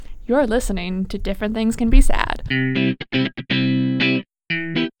You're listening to Different Things Can Be Sad.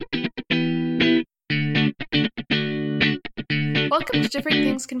 Welcome to Different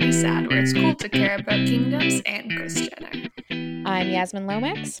Things Can Be Sad, where it's cool to care about kingdoms and Kris Jenner. I'm Yasmin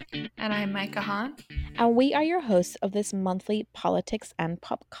Lomax. And I'm Micah Hahn. And we are your hosts of this monthly politics and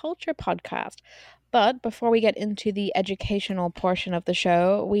pop culture podcast. But before we get into the educational portion of the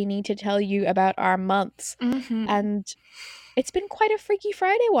show, we need to tell you about our months. Mm-hmm. And it's been quite a Freaky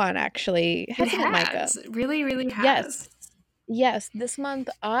Friday one, actually. Hasn't it, Micah? It really, really has. Yes. This month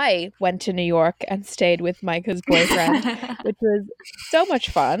I went to New York and stayed with Micah's boyfriend, which was so much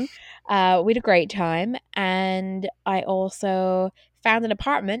fun. We had a great time. And I also found an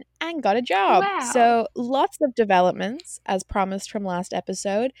apartment and got a job. Wow. So lots of developments as promised from last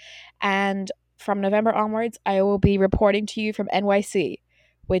episode. And from November onwards, I will be reporting to you from NYC,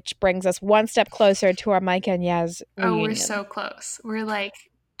 which brings us one step closer to our Micah and Yaz reunion. Oh, we're so close. We're like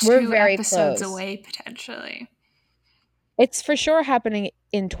two very episodes close. away, potentially. It's for sure happening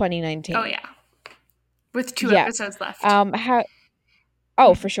in 2019. Oh, yeah. With two episodes left.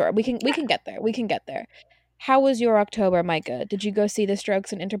 For sure. We can get there. We can get there. How was your October, Micah? Did you go see The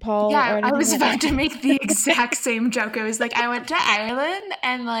Strokes and Interpol? Yeah, or anything I was like about to make the exact same joke. I was like, I went to Ireland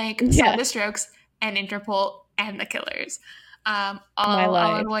and saw The Strokes and Interpol and The Killers,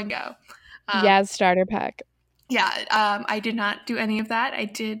 all in one go. Yaz starter pack. Yeah, I did not do any of that. I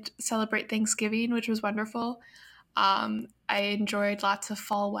did celebrate Thanksgiving, which was wonderful. I enjoyed lots of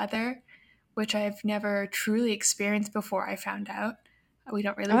fall weather, which I've never truly experienced before I found out. We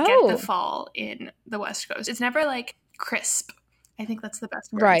don't really get the fall in the West Coast. It's never crisp. I think that's the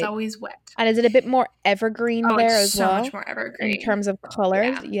best word. Right. It's always wet. And is it a bit more evergreen there as well? Oh, it's so much more evergreen. In terms of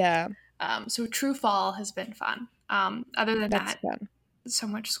colors? Yeah. So true fall has been fun. Other than that's that, fun. So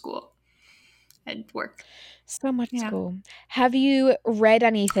much school and work. So much school. Have you read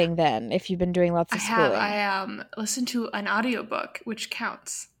anything then, if you've been doing lots of schooling? I listened to an audiobook, which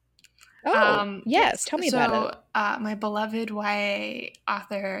counts. Oh, yes. Tell me about it. My beloved YA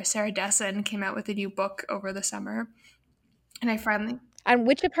author, Sarah Dessen, came out with a new book over the summer. And I finally... And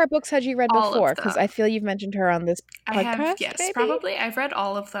which of her books had you read before? Because I feel you've mentioned her on this podcast, yes, maybe? Probably. I've read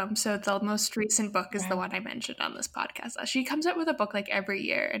all of them. So the most recent book is the one I mentioned on this podcast. She comes out with a book every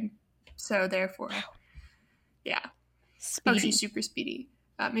year. And so therefore, yeah. Speedy. Oh, she's super speedy.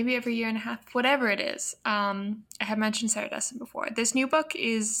 Maybe every year and a half, whatever it is. I have mentioned Sarah Dessen before. This new book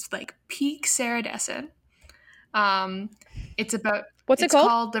is peak Sarah Dessen. It's about... What's it called? It's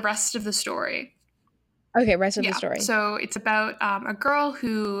called The Rest of the Story. Okay, Rest of the Story. So it's about a girl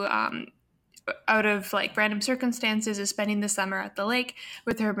who, out of random circumstances, is spending the summer at the lake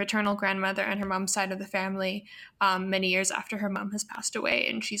with her maternal grandmother and her mom's side of the family many years after her mom has passed away,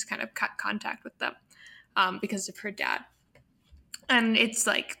 and she's kind of cut contact with them because of her dad. And it's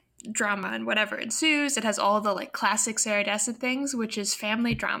drama and whatever ensues. It has all the classic Sarah Dessen things, which is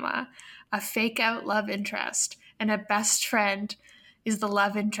family drama, a fake out love interest, and a best friend is the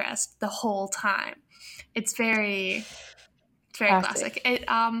love interest the whole time. It's very classic. It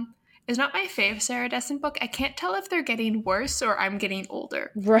is not my fave Sarah Dessen book. I can't tell if they're getting worse or I'm getting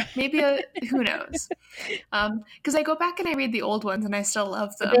older. Right. Maybe who knows? Because I go back and I read the old ones and I still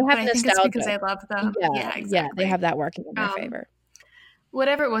love them. But I think it's because I love them. Yeah, exactly. Yeah, they have that working in their favor.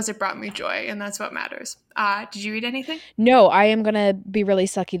 Whatever it was, it brought me joy, and that's what matters. Did you read anything? No, I am gonna be really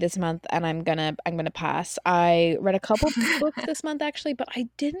sucky this month, and I'm gonna pass. I read a couple books this month actually, but I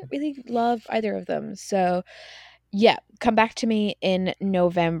didn't really love either of them. So, yeah, come back to me in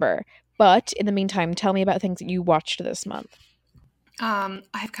November. But in the meantime, tell me about things that you watched this month.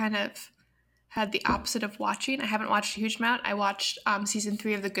 I've kind of had the opposite of watching. I haven't watched a huge amount. I watched season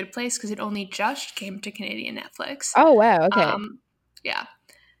 3 of The Good Place because it only just came to Canadian Netflix. Oh wow! Okay. Yeah,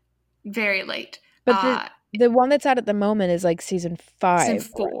 very late. But the one that's out at the moment is season 5.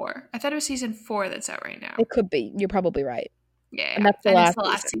 Season 4. I thought it was season 4 that's out right now. It could be. You're probably right. Yeah. And that's the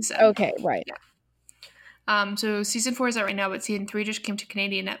last season. Okay, right. Yeah. So season 4 is out right now, but season 3 just came to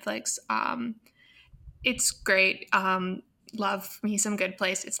Canadian Netflix. It's great. Love me some Good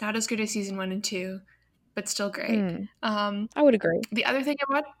Place. It's not as good as season 1 and 2, but still great. I would agree. The other thing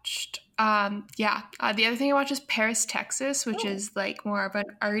I watched, the other thing I watched is Paris, Texas, which is more of an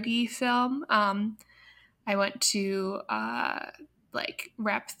arty film. I went to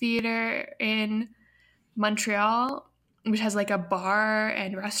rep theater in Montreal, which has a bar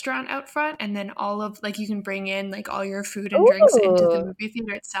and restaurant out front, and then all of you can bring in all your food and drinks into the movie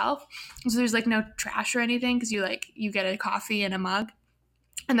theater itself. So there's no trash or anything because you get a coffee and a mug.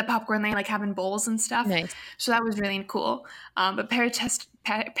 And the popcorn they have in bowls and stuff. Nice. So that was really cool. But Paris,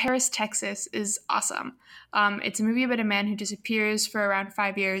 Paris, Texas is awesome. It's a movie about a man who disappears for around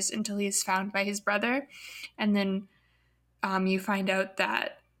 5 years until he is found by his brother. And then you find out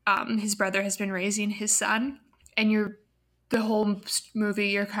that his brother has been raising his son. And the whole movie,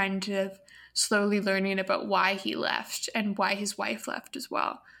 you're kind of slowly learning about why he left and why his wife left as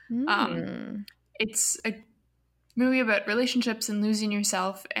well. It's a movie about relationships and losing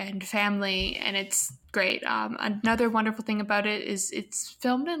yourself and family, and it's great. Another wonderful thing about it is it's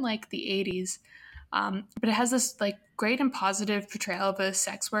filmed in like the 80s, but it has this like great and positive portrayal of a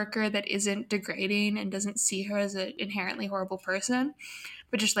sex worker that isn't degrading and doesn't see her as an inherently horrible person,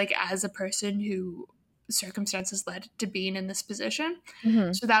 but just like as a person who circumstances led to being in this position.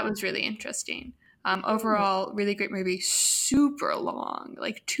 So that was really interesting. Overall, really great movie. Super long,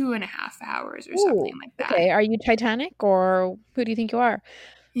 like 2.5 hours or something like that. Okay, are you Titanic or who do you think you are?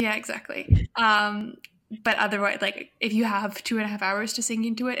 Yeah, exactly. But otherwise, like if you have 2.5 hours to sink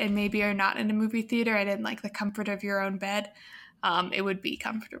into it and maybe are not in a movie theater and in like the comfort of your own bed, it would be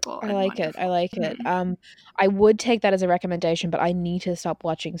comfortable. I like it. I would take that as a recommendation, but I need to stop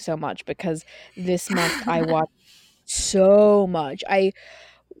watching so much because this month I watched so much.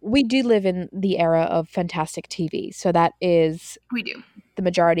 We do live in the era of fantastic TV, so that is We do. the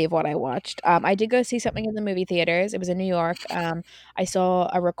majority of what I watched. I did go see something in the movie theaters. It was in New York. I saw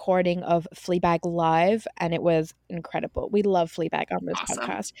a recording of Fleabag live, and it was incredible. We love Fleabag on this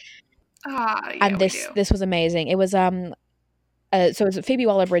podcast. Yeah, and this was amazing. It was so it's Phoebe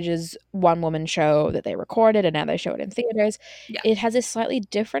Waller-Bridge's one-woman show that they recorded, and now they show it in theaters. Yeah. It has a slightly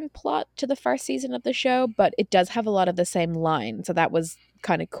different plot to the first season of the show, but it does have a lot of the same line. So that was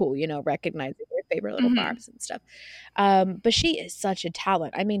kind of cool, recognizing their favorite little barbs and stuff. But she is such a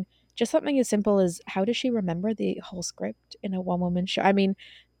talent. I mean, just something as simple as how does she remember the whole script in a one-woman show? I mean,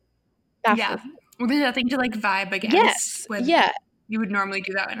 yeah. Well, there's nothing to like vibe against. Yes. Yeah. You would normally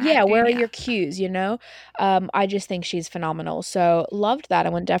do that. Where are your cues, I just think she's phenomenal. So loved that. I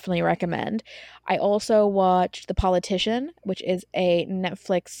would definitely recommend. I also watched The Politician, which is a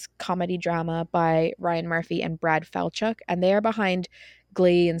Netflix comedy drama by Ryan Murphy and Brad Falchuk, and they are behind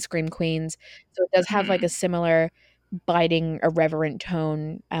Glee and Scream Queens. So it does have like a similar biting, irreverent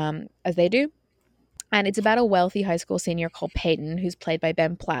tone as they do. And it's about a wealthy high school senior called Peyton, who's played by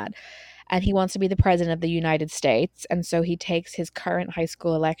Ben Platt. And he wants to be the president of the United States. And so he takes his current high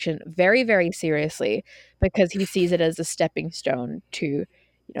school election very, very seriously because he sees it as a stepping stone to,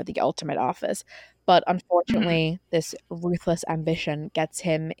 the ultimate office. But unfortunately, this ruthless ambition gets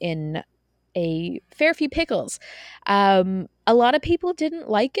him in a fair few pickles. A lot of people didn't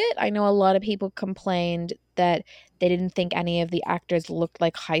like it. I know a lot of people complained that they didn't think any of the actors looked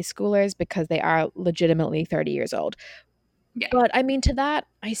like high schoolers because they are legitimately 30 years old. Yeah. But I mean, to that,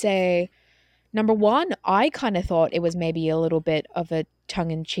 I say, number one, I kind of thought it was maybe a little bit of a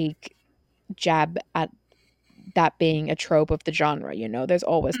tongue-in-cheek jab at that being a trope of the genre. There's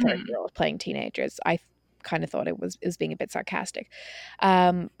always 30-year-olds playing teenagers. I kind of thought it was being a bit sarcastic.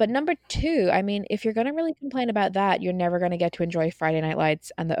 But number two, I mean, if you're going to really complain about that, you're never going to get to enjoy Friday Night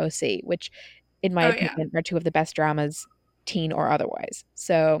Lights and The O.C., which, in my opinion, are two of the best dramas, teen or otherwise.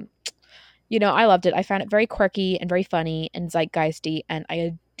 So, I loved it. I found it very quirky and very funny and zeitgeisty, and I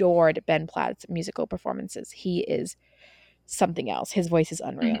adored Ben Platt's musical performances. He is something else. His voice is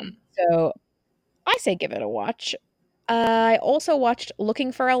unreal. So I say give it a watch. I also watched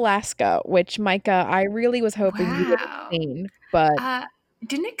Looking for Alaska, which, Micah, I really was hoping you would have seen, but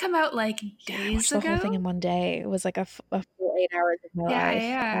didn't it come out like days I watched ago? the whole thing in one day. It was like a full 8 hours of my life.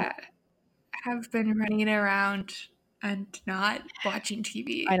 Yeah. I have been running around and not watching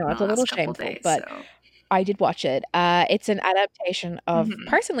TV. I know, it's a little shameful, but I did watch it. It's an adaptation of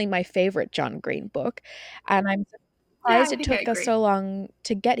personally my favorite John Green book, and I'm surprised it took us so long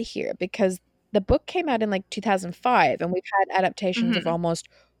to get here because the book came out in like 2005, and we've had adaptations of almost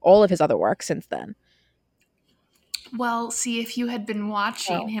all of his other work since then. Well, see, if you had been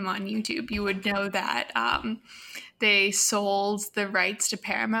watching him on YouTube, you would know that they sold the rights to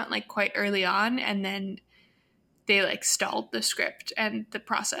Paramount like quite early on, and then they like stalled the script and the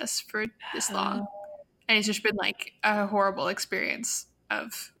process for this long. And it's just been like a horrible experience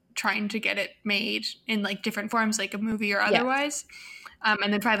of trying to get it made in like different forms, like a movie or otherwise.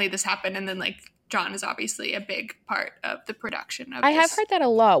 And then finally this happened, and then like John is obviously a big part of the production of I have heard that a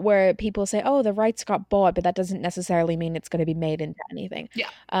lot, where people say, oh, the rights got bought, but that doesn't necessarily mean it's going to be made into anything.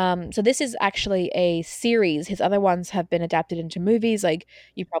 Yeah. So this is actually a series. His other ones have been adapted into movies, like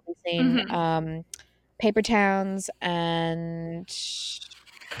you've probably seen Paper Towns and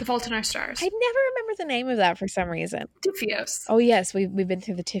The Fault in Our Stars. I never remember the name of that for some reason. Tifios. Oh yes, we've been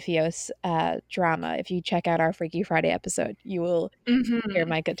through the Tifios drama. If you check out our Freaky Friday episode, you will hear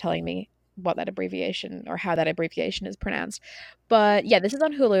Micah telling me what that abbreviation or how that abbreviation is pronounced. But yeah, this is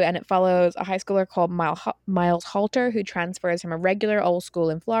on Hulu and it follows a high schooler called Miles Halter who transfers from a regular old school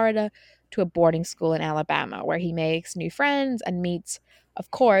in Florida to a boarding school in Alabama where he makes new friends and meets,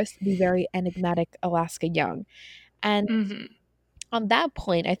 of course, the very enigmatic Alaska Young. And on that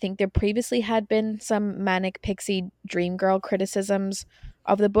point, I think there previously had been some manic pixie dream girl criticisms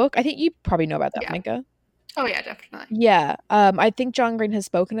of the book. I think you probably know about that, Micah. Oh yeah, definitely. Yeah, I think John Green has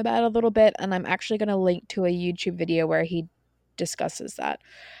spoken about it a little bit, and I'm actually going to link to a YouTube video where he discusses that.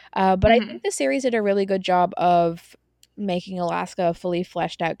 But I think the series did a really good job of making Alaska a fully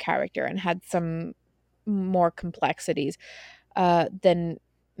fleshed out character and had some more complexities than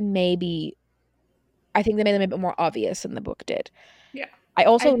maybe I think they made them a bit more obvious than the book did. Yeah. I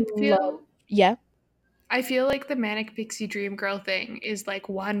also love... Yeah? I feel like the Manic Pixie Dream Girl thing is like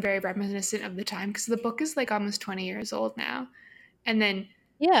one very reminiscent of the time because the book is like almost 20 years old now. And then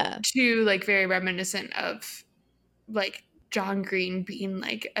two like very reminiscent of like John Green being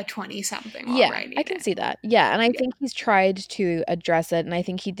like a 20-something while writing I can see that. Yeah, and I think he's tried to address it, and I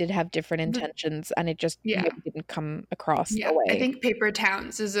think he did have different intentions, and it just maybe didn't come across the way. I think Paper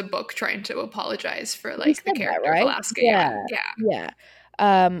Towns is a book trying to apologize for like the character of Alaska.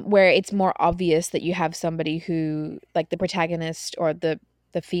 Where it's more obvious that you have somebody who, like the protagonist or the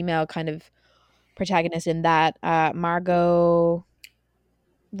female kind of protagonist in that, Margot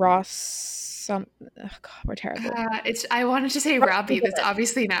Ross. God, we're terrible. I wanted to say Robbie. That's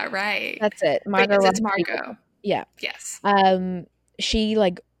obviously not right. That's it. Margot. It's Margot. Yeah. Yes. She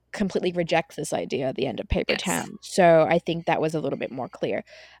like completely rejects this idea at the end of Paper Town. So I think that was a little bit more clear.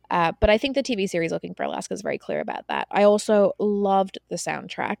 But I think the TV series Looking for Alaska is very clear about that. I also loved the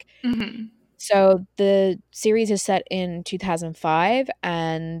soundtrack. So the series is set in 2005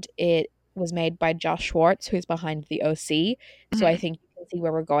 and it was made by Josh Schwartz, who's behind the OC. So I think you can see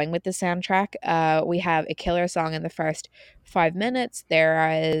where we're going with the soundtrack. We have a killer song in the first 5 minutes. There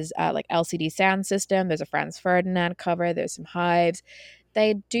is like LCD sound system. There's a Franz Ferdinand cover. There's some Hives.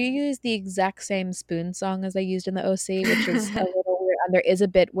 They do use the exact same Spoon song as they used in the OC, which is a little weird. And there is a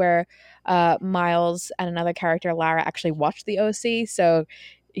bit where Miles and another character, Lara, actually watched the OC. So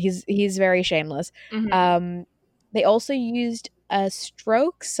he's very shameless. They also used a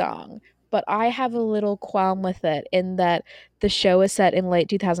Stroke song, but I have a little qualm with it in that the show is set in late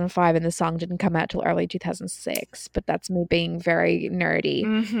 2005 and the song didn't come out till early 2006. But that's me being very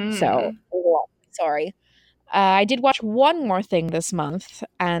nerdy. So, sorry. I did watch one more thing this month,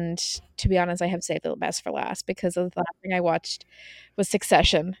 and to be honest, I have saved the best for last because the last thing I watched was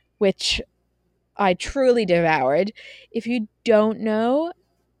Succession, which I truly devoured. If you don't know,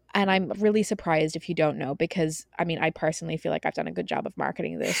 and I'm really surprised if you don't know, because I mean, I personally feel like I've done a good job of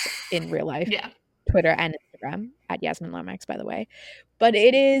marketing this in real life. Twitter and Instagram at Yasmin Lomax, by the way. But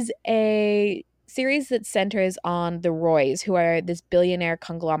it is a series that centers on the Roys, who are this billionaire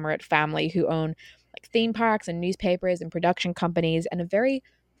conglomerate family who own like theme parks and newspapers and production companies and a very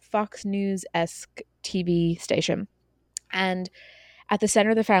Fox News-esque TV station. And at the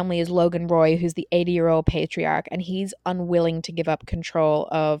center of the family is Logan Roy, who's the 80-year-old patriarch, and he's unwilling to give up control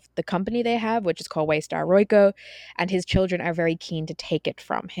of the company they have, which is called Waystar Royco, and his children are very keen to take it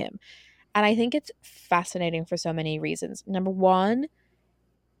from him. And I think it's fascinating for so many reasons. Number one,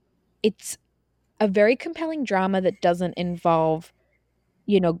 it's a very compelling drama that doesn't involve,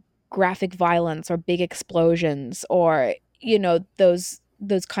 graphic violence or big explosions or, those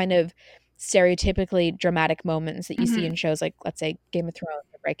kind of stereotypically dramatic moments that you see in shows like, let's say, Game of Thrones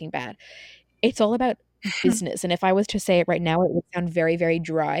or Breaking Bad. It's all about business. And if I was to say it right now, it would sound very, very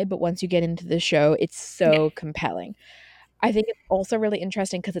dry. But once you get into the show, it's so compelling. I think it's also really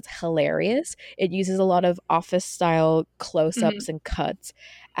interesting because it's hilarious. It uses a lot of Office-style close-ups and cuts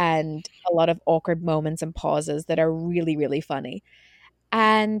and a lot of awkward moments and pauses that are really, really funny.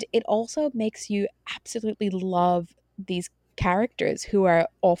 And it also makes you absolutely love these characters who are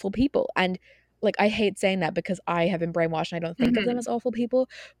awful people. And like, I hate saying that because I have been brainwashed and I don't think of them as awful people.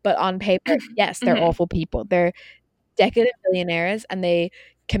 But on paper, yes, they're awful people. They're decadent billionaires and they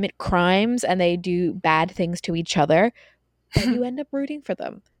commit crimes and they do bad things to each other. But you end up rooting for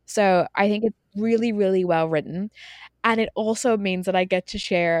them. So I think it's really, really well written. And it also means that I get to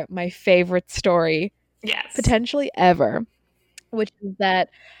share my favorite story potentially ever, which is that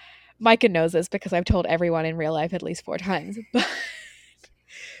Micah knows this because I've told everyone in real life at least 4 times.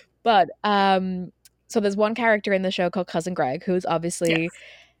 But so there's one character in the show called Cousin Greg, who's obviously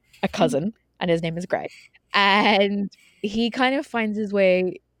a cousin, and his name is Greg. And he kind of finds his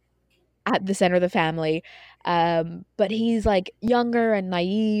way at the center of the family. But he's like younger and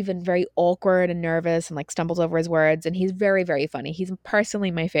naive and very awkward and nervous and like stumbles over his words. And he's very, very funny. He's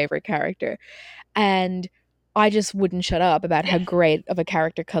personally my favorite character. And I just wouldn't shut up about how Yeah. great of a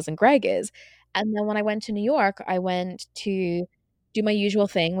character Cousin Greg is. And then when I went to New York, I went to do my usual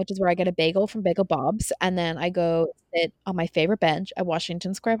thing, which is where I get a bagel from Bagel Bob's, and then I go sit on my favorite bench at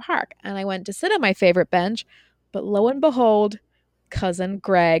Washington Square Park. And I went to sit on my favorite bench, but lo and behold, Cousin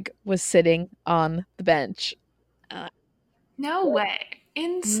Greg was sitting on the bench. Uh, No way.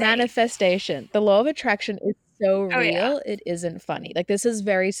 Insane. Manifestation. The law of attraction is so Oh, yeah. real, it isn't funny. Like, this is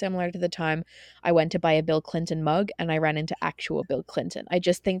very similar to the time I went to buy a Bill Clinton mug and I ran into actual Bill Clinton. I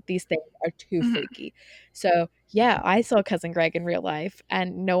just think these things are too Mhm. freaky. So, yeah, I saw Cousin Greg in real life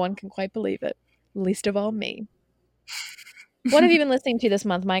and no one can quite believe it, least of all me. What have you been listening to this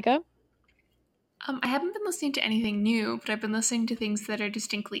month, Micah? I haven't been listening to anything new, but I've been listening to things that are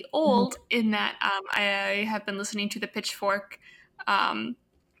distinctly Mm-hmm. old in that I have been listening to the Pitchfork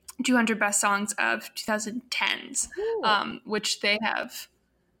 200 Best Songs of 2010s, which they have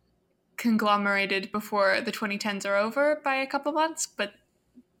conglomerated before the 2010s are over by a couple months, but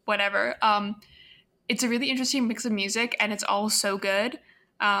whatever. It's a really interesting mix of music, and it's all so good,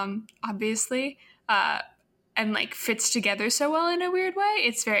 obviously, and like fits together so well in a weird way.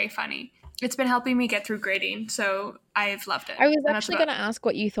 It's very funny. It's been helping me get through grading, so I've loved it. I was And that's actually about- going to ask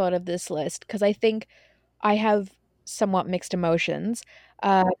what you thought of this list because I think I have somewhat mixed emotions.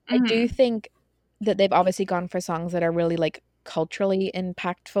 I do think that they've obviously gone for songs that are really like culturally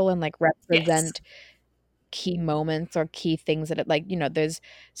impactful and like represent key moments or key things that it, like, you know, there's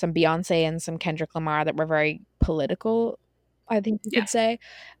some Beyonce and some Kendrick Lamar that were very political, I think you could Yes. say.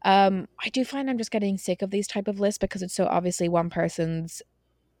 I do find I'm just getting sick of these type of lists because it's so obviously one person's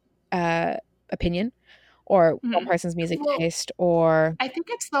opinion or one person's music Well, taste, or I think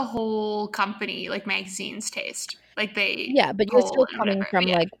it's the whole company, like magazines taste. Like they yeah, but you're poll still and coming whatever. from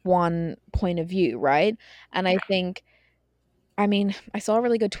Yeah. like one point of view, right? And I think, I mean, I saw a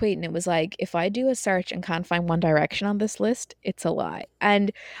really good tweet and it was like, if I do a search and can't find One Direction on this list, it's a lie.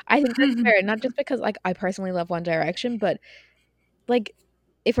 And I think that's fair, not just because like I personally love One Direction, but like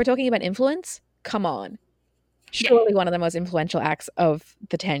if we're talking about influence, come on. Surely one of the most influential acts of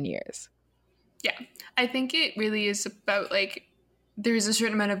the 10 years. Yeah. I think it really is about like there's a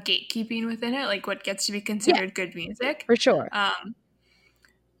certain amount of gatekeeping within it, like what gets to be considered good music. For sure.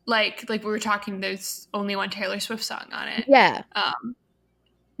 Like we were talking, there's only one Taylor Swift song on it. Yeah.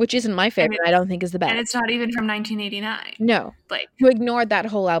 Which isn't my favorite, I don't think is the best. And it's not even from 1989. No. Like, to ignore that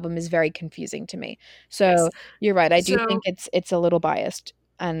whole album is very confusing to me. So you're right. I do think it's a little biased.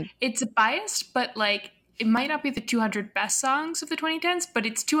 And it's biased, but like it might not be the 200 best songs of the 2010s, but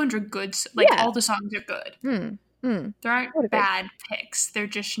it's 200 good. Like all the songs are good. There aren't bad picks. They're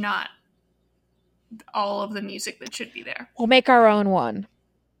just not all of the music that should be there. We'll make our own one.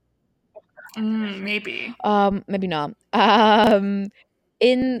 Maybe. Maybe not. I've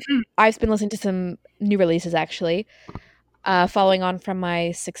been listening to some new releases actually. Following on from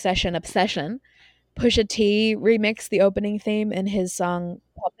my Succession obsession, Pusha T remixed the opening theme in his song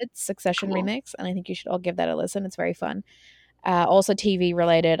Puppets Succession remix, and I think you should all give that a listen. It's very fun. Also TV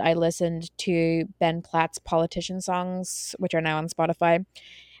related, I listened to Ben Platt's Politician songs, which are now on Spotify,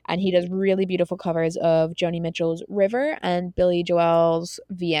 and he does really beautiful covers of Joni Mitchell's River and Billy Joel's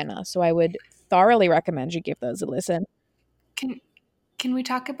Vienna. So I would thoroughly recommend you give those a listen. Can we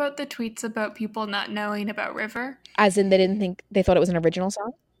talk about the tweets about people not knowing about River? As in they thought it was an original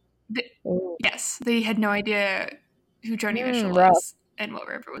song? Yes, they had no idea who Joni Mitchell was and what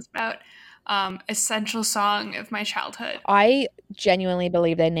River was about. Essential song of my childhood. I genuinely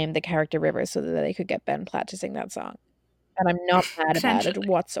believe they named the character River so that they could get Ben Platt to sing that song. And I'm not mad about it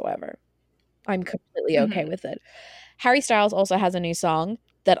whatsoever. I'm completely okay with it. Harry Styles also has a new song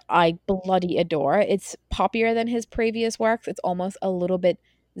that I bloody adore. It's poppier than his previous works. It's almost a little bit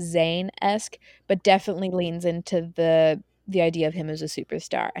Zayn-esque, but definitely leans into the idea of him as a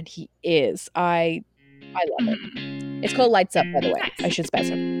superstar, and he is. I love it. It's called Lights Up, by the way. I should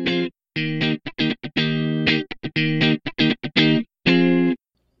specify.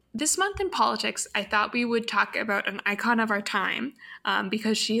 This month in politics, I thought we would talk about an icon of our time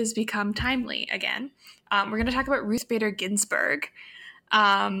because she has become timely again. We're going to talk about Ruth Bader Ginsburg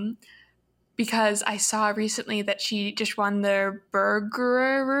because I saw recently that she just won the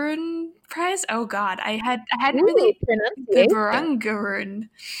Berggruen Prize. Oh God, I had really pronunciation. the Berggruen.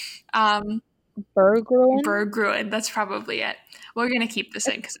 Berggruen? Berggruen, that's probably it. We're going to keep this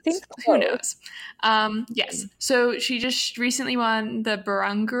in because Seems who close. knows. Yes. So she just recently won the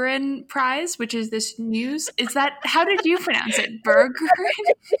Berggruen Prize, which is this news. Is that, how did you pronounce it? Berggruen?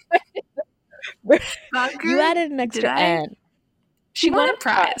 You Berggruen? added an Did extra I? N. She won a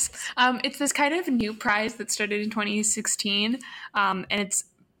prize. It's this kind of new prize that started in 2016, and it's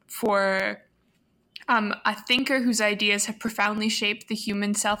for a thinker whose ideas have profoundly shaped the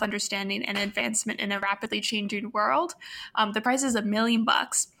human self-understanding and advancement in a rapidly changing world. The prize is $1 million.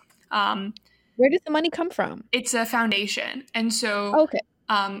 Where does the money come from? It's a foundation, and so Okay.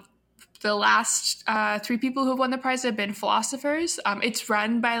 the last 3 people who have won the prize have been philosophers. It's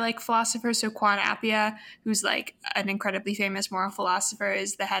run by like philosophers. So Kwan Appiah, who's like an incredibly famous moral philosopher,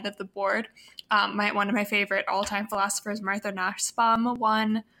 is the head of the board. One of my favorite all-time philosophers, Martha Nussbaum,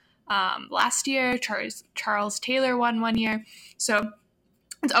 won last year. Charles Taylor won one year. So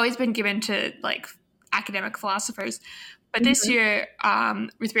it's always been given to like academic philosophers. But this year,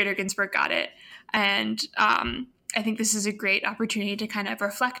 Ruth Bader Ginsburg got it. And I think this is a great opportunity to kind of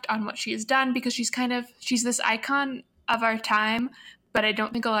reflect on what she has done, because she's this icon of our time, but I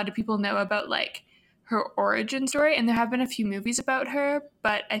don't think a lot of people know about like her origin story. And there have been a few movies about her,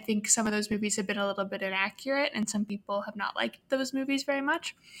 but I think some of those movies have been a little bit inaccurate, and some people have not liked those movies very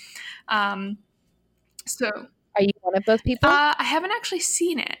much. So Are you one of those people? I haven't actually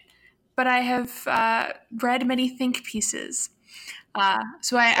seen it, but I have read many think pieces.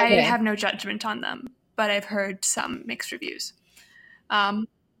 So I have no judgment on them, but I've heard some mixed reviews. Well,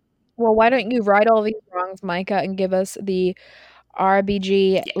 why don't you right all these wrongs, Micah, and give us the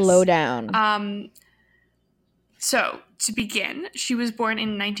RBG lowdown? So to begin, she was born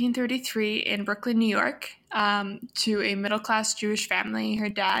in 1933 in Brooklyn, New York, to a middle-class Jewish family. Her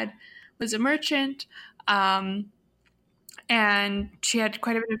dad was a merchant, and she had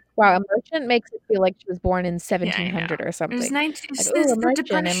quite a bit of... Wow, a merchant makes it feel like she was born in 1700 or something. It was a the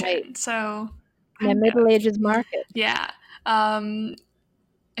Depression, so... My Middle Ages market. Yeah.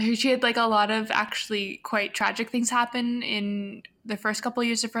 She had like a lot of actually quite tragic things happen in the first couple of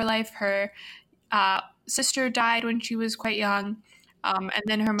years of her life. Her sister died when she was quite young, and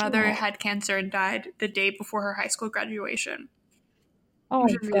then her mother had cancer and died the day before her high school graduation. Oh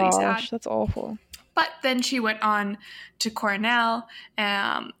gosh, really sad. That's awful. But then she went on to Cornell,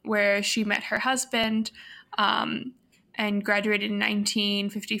 where she met her husband, and graduated in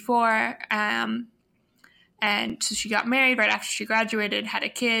 1954. And so she got married right after she graduated, had a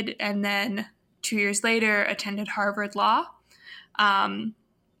kid, and then 2 years later attended Harvard Law.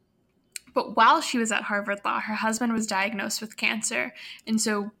 But while she was at Harvard Law, her husband was diagnosed with cancer. And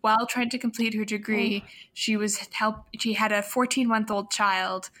so while trying to complete her degree, she had a 14-month-old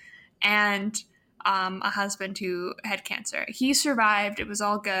child and a husband who had cancer. He survived. It was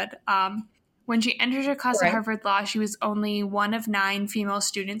all good. When she entered her class at Harvard Law, she was only one of 9 female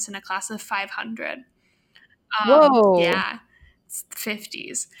students in a class of 500. Whoa. Yeah, it's the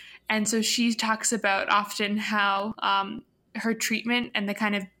 50s. And so she talks about often how her treatment and the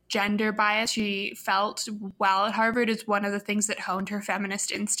kind of gender bias she felt while at Harvard is one of the things that honed her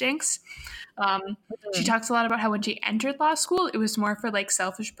feminist instincts. She talks a lot about how when she entered law school, it was more for like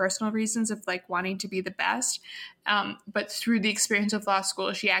selfish personal reasons of like wanting to be the best. But through the experience of law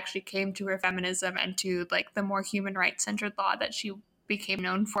school, she actually came to her feminism and to like the more human rights centered law that she became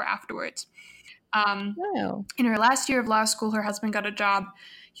known for afterwards. In her last year of law school, her husband got a job.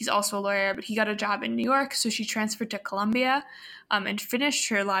 He's also a lawyer, but he got a job in New York. So she transferred to Columbia and finished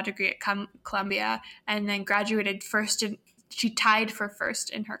her law degree at Columbia, and then graduated first. She tied for first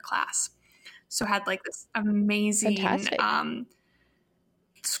in her class. So had like this amazing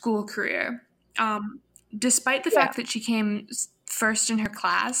school career. Despite the fact that she came first in her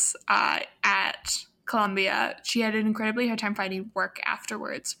class at Columbia, she had an incredibly hard time finding work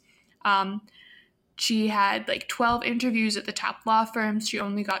afterwards. She had like 12 interviews at the top law firms. She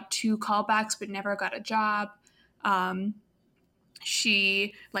only got 2 callbacks, but never got a job.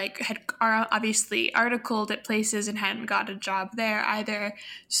 She like had obviously articled at places and hadn't got a job there either.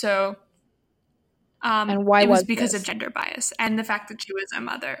 So and why it was was because this? of gender bias and the fact that she was a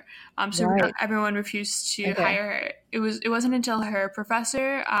mother. So everyone refused to hire her. It wasn't until her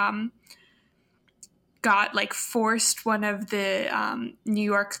professor got like forced one of the New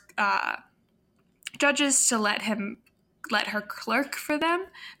York judges to let her clerk for them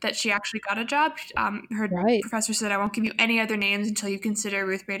that she actually got a job. Her professor said, "I won't give you any other names until you consider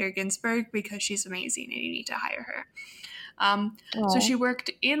Ruth Bader Ginsburg because she's amazing and you need to hire her." So she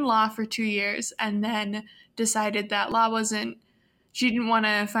worked in law for 2 years and then decided that she didn't want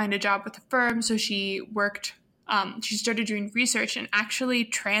to find a job with a firm, so she worked she started doing research and actually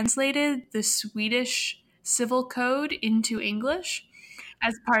translated the Swedish civil code into English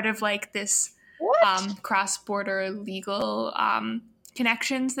as part of like this What? cross-border legal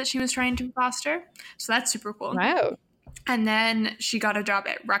connections that she was trying to foster. So that's super cool. Wow. And then she got a job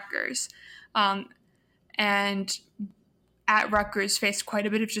at Rutgers. And at Rutgers faced quite a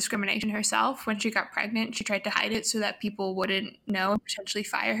bit of discrimination herself. When she got pregnant, she tried to hide it so that people wouldn't know and potentially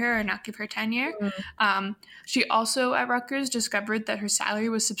fire her or not give her tenure. She also at Rutgers discovered that her salary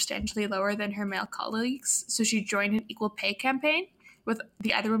was substantially lower than her male colleagues, so she joined an equal pay campaign with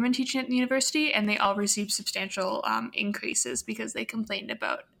the other women teaching at the university, and they all received substantial increases because they complained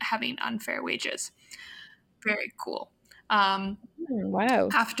about having unfair wages. Very cool. Wow.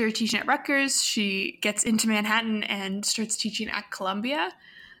 After teaching at Rutgers, she gets into Manhattan and starts teaching at Columbia,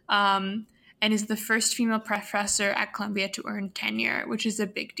 and is the first female professor at Columbia to earn tenure, which is a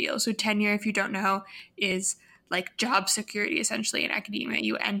big deal. So tenure, if you don't know, is like job security essentially in academia.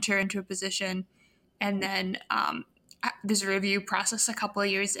 You enter into a position, and then there's a review process a couple of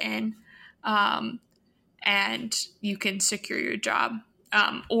years in, and you can secure your job,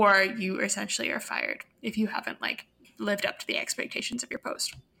 or you essentially are fired if you haven't like lived up to the expectations of your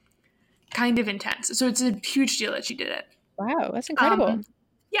post. Kind of intense. So it's a huge deal that she did it. Wow, that's incredible.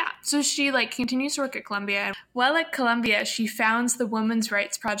 Yeah, so she like continues to work at Columbia. While at Columbia, she founds the Women's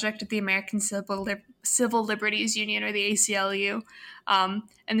Rights Project at the American Civil Liberties Union, or the ACLU, and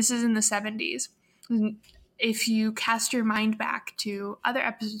this is in the 70s. If you cast your mind back to other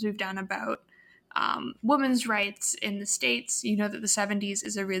episodes we've done about women's rights in the States, you know that the 70s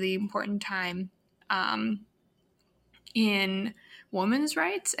is a really important time in women's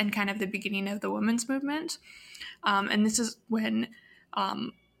rights and kind of the beginning of the women's movement. And this is when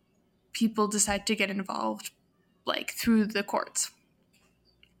people decide to get involved like through the courts.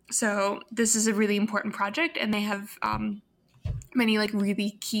 So this is a really important project, and they have many like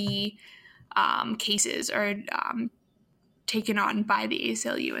really key cases are taken on by the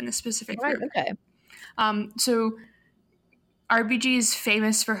ACLU in this specific group. Okay. So RBG is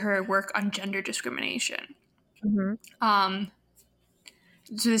famous for her work on gender discrimination. So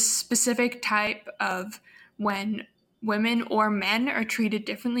this specific type of when women or men are treated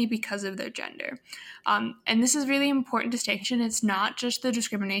differently because of their gender. And this is really important distinction. It's not just the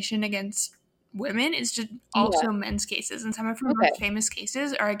discrimination against women, it's just also men's cases. And some of her most famous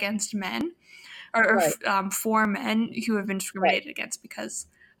cases are against men, or for men who have been discriminated against because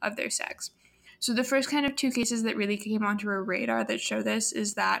of their sex. So the first kind of two cases that really came onto her radar that show this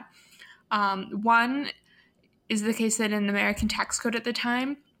is that one is the case that in the American tax code at the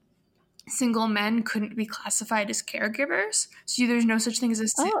time, single men couldn't be classified as caregivers. So there's no such thing as a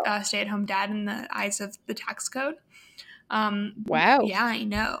stay-at-home dad in the eyes of the tax code. Wow. Yeah, I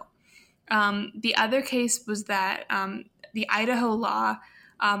know. The other case was that the Idaho law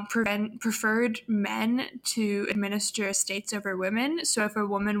preferred men to administer estates over women. So if a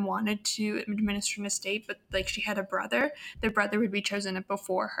woman wanted to administer an estate, but like she had a brother, the brother would be chosen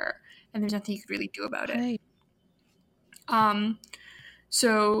before her, and there's nothing you could really do about it.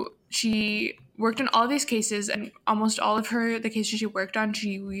 So she worked on all these cases, and almost all of the cases she worked on, she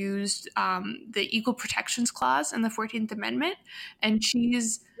used the Equal Protections Clause in the 14th Amendment, and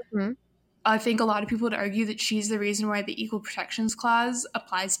she's I think a lot of people would argue that she's the reason why the Equal Protections Clause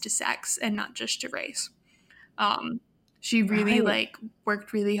applies to sex and not just to race. She really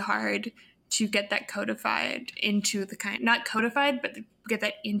worked really hard to get that codified into the not codified, but get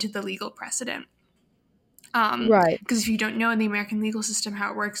that into the legal precedent. Because if you don't know in the American legal system how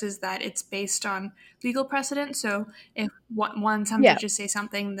it works is that it's based on legal precedent. So if some judges say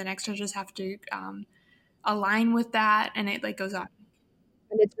something, the next judges have to align with that, and it goes on.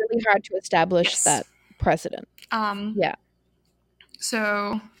 And it's really hard to establish that precedent.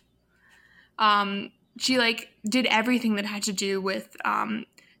 So she did everything that had to do with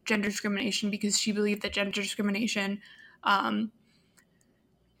gender discrimination, because she believed that gender discrimination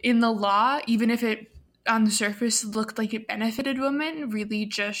in the law, even if it on the surface looked like it benefited women, really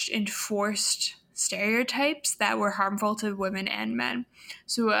just enforced stereotypes that were harmful to women and men.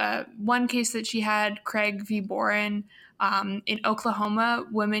 So one case that she had, Craig v. Boren, in Oklahoma,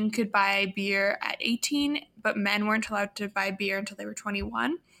 women could buy beer at 18, but men weren't allowed to buy beer until they were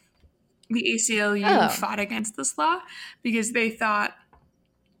 21. The ACLU fought against this law because they thought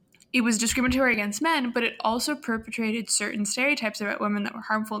it was discriminatory against men, but it also perpetrated certain stereotypes about women that were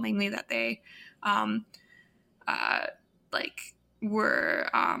harmful, namely that they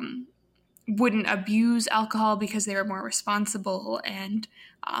wouldn't abuse alcohol because they were more responsible and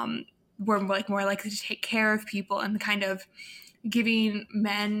were more likely to take care of people, and kind of giving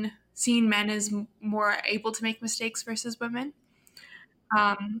men seeing men as more able to make mistakes versus women.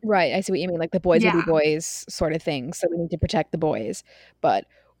 Right, I see what you mean, like the boys will be Yeah. boys sort of thing, so we need to protect the boys, but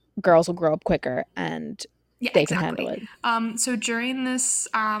girls will grow up quicker and Yeah, they can handle exactly. it. So during this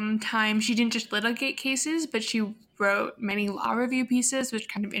time, she didn't just litigate cases, but she wrote many law review pieces, which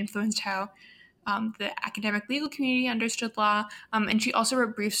kind of influenced how the academic legal community understood law. And she also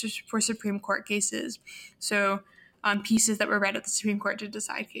wrote briefs for Supreme Court cases. So pieces that were read at the Supreme Court to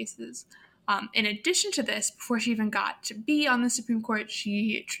decide cases. In addition to this, before she even got to be on the Supreme Court,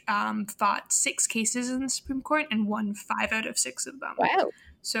 she fought 6 cases in the Supreme Court and won 5 out of 6 of them. Wow.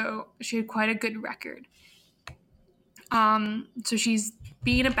 So she had quite a good record. So she's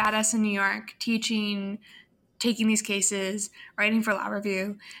being a badass in New York, teaching, taking these cases, writing for Law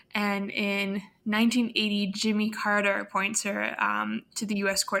Review, and in 1980, Jimmy Carter appoints her to the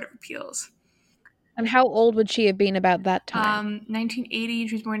U.S. Court of Appeals. And how old would she have been about that time? 1980,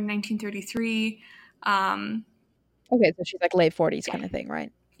 she was born in 1933. Okay, so she's like late 40s Yeah. kind of thing,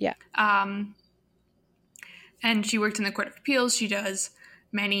 right? Yeah. And she worked in the Court of Appeals. She's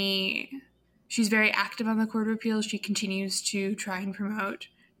very active on the Court of Appeals. She continues to try and promote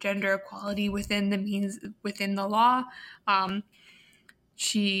gender equality within the law.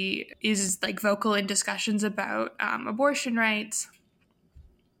 She is like vocal in discussions about abortion rights,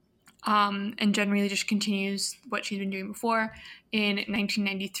 and generally just continues what she's been doing before. In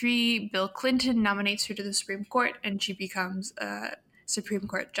 1993, Bill Clinton nominates her to the Supreme Court, and she becomes a Supreme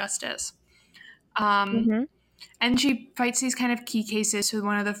Court justice. Mhm. And she fights these kind of key cases. So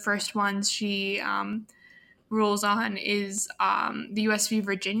one of the first ones she rules on is the US v.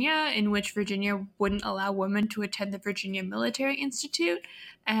 Virginia, in which Virginia wouldn't allow women to attend the Virginia Military Institute.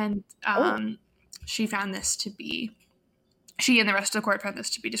 And she and the rest of the court found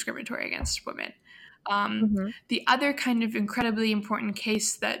this to be discriminatory against women. The other kind of incredibly important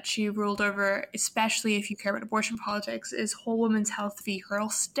case that she ruled over, especially if you care about abortion politics, is Whole Woman's Health v.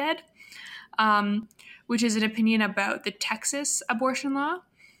 Hurlstead, which is an opinion about the Texas abortion law,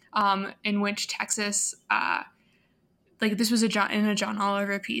 in which Texas, this was in a John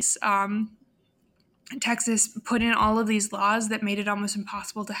Oliver piece, Texas put in all of these laws that made it almost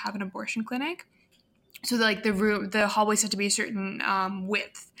impossible to have an abortion clinic. So the hallways had to be a certain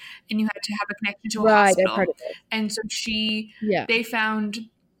width, and you had to have a connection to a hospital. I've heard of it. And so they found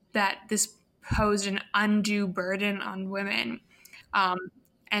that this posed an undue burden on women,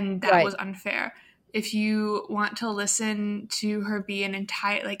 and that was unfair. If you want to listen to her be a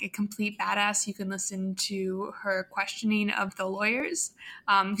complete badass, you can listen to her questioning of the lawyers,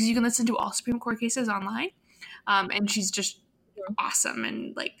 because you can listen to all Supreme Court cases online, and she's just awesome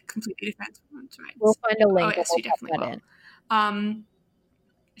and completely defends women's rights. We'll find a link. Oh yes, we definitely will.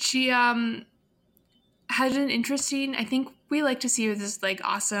 She had an interesting. I think we like to see her as this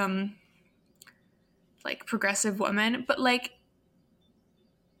awesome, progressive woman, but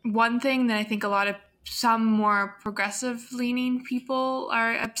one thing that I think some more progressive leaning people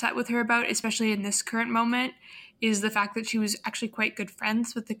are upset with her about, especially in this current moment, is the fact that she was actually quite good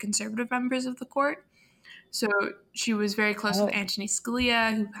friends with the conservative members of the court. So she was very close with Anthony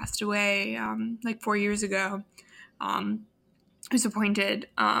Scalia, who passed away 4 years ago, who's appointed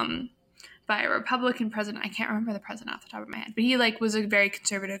by a Republican president. I can't remember the president off the top of my head, but he was a very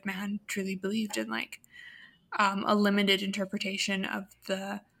conservative man, truly believed in a limited interpretation of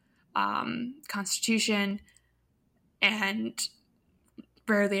the Constitution, and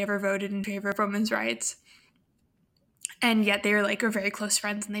rarely ever voted in favor of women's rights. And yet they are very close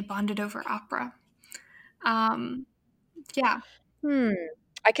friends, and they bonded over opera. Yeah.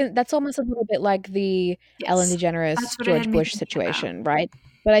 That's almost a little bit like the Ellen DeGeneres George Bush situation, right?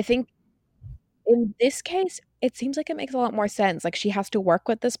 But I think in this case, it seems like it makes a lot more sense. She has to work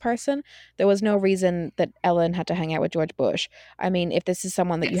with this person. There was no reason that Ellen had to hang out with George Bush. I mean, if this is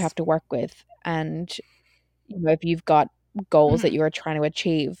someone that you have to work with, and if you've got goals that you are trying to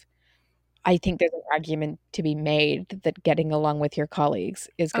achieve, I think there's an argument to be made that getting along with your colleagues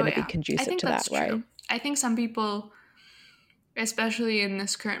is going to be conducive to that, right? True. I think some people, especially in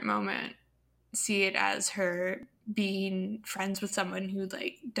this current moment, see it as her being friends with someone who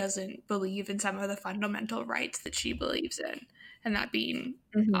doesn't believe in some of the fundamental rights that she believes in, and that being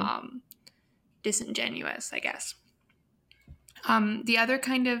disingenuous, I guess. The other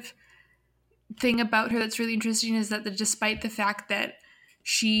kind of thing about her that's really interesting is that despite the fact that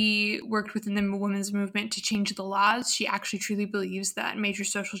she worked within the women's movement to change the laws, she actually truly believes that major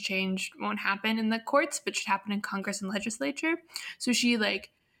social change won't happen in the courts, but should happen in Congress and legislature. So she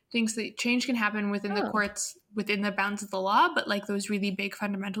thinks that change can happen within the courts within the bounds of the law, but like those really big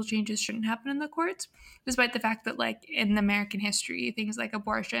fundamental changes shouldn't happen in the courts, despite the fact that like in American history, things like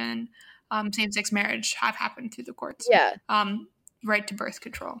abortion, same-sex marriage have happened through the courts. Yeah. Right to birth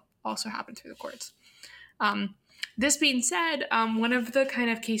control also happened through the courts. This being said, one of the kind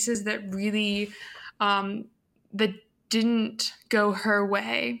of cases that really that didn't go her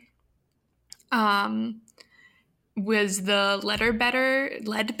way was the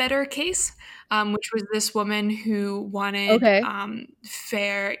Ledbetter case, which was this woman who wanted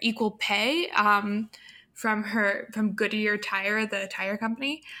fair, equal pay from Goodyear Tire, the tire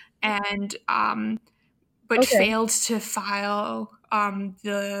company, and but failed to file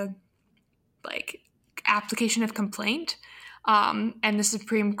the like application of complaint. And the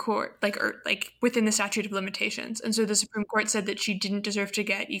Supreme Court, like within the statute of limitations, and so the Supreme Court said that she didn't deserve to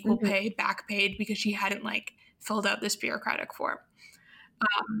get equal pay back paid because she hadn't like filled out this bureaucratic form.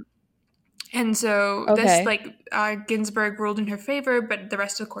 And so this Ginsburg ruled in her favor, but the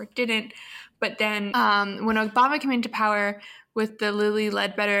rest of the court didn't. But then when Obama came into power with the Lilly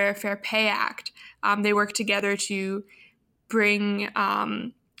Ledbetter Fair Pay Act, they worked together to bring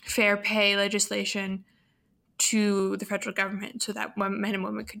fair pay legislation to the federal government so that men and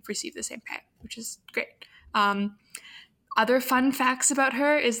women could receive the same pay, which is great. Other fun facts about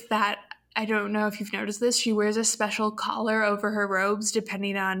her is that, I don't know if you've noticed this, she wears a special collar over her robes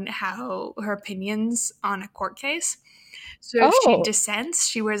depending on how her opinions on a court case. So if she dissents,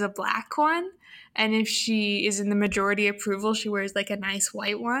 she wears a black one. And if she is in the majority approval, she wears like a nice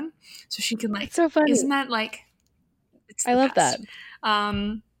white one. So she can like, it's so funny. Isn't that like, I love that.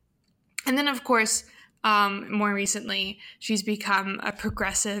 And then of course, more recently, she's become a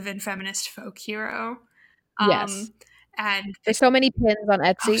progressive and feminist folk hero. Yes. And there's so many pins on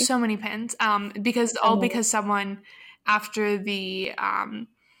Etsy. So many pins. Because someone, after the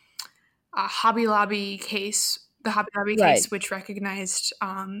Hobby Lobby case, case, which recognized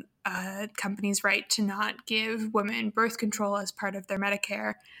a company's right to not give women birth control as part of their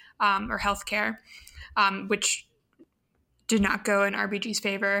Medicare or health care, which did not go in RBG's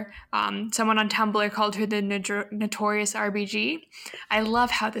favor. Someone on Tumblr called her the notorious RBG. I love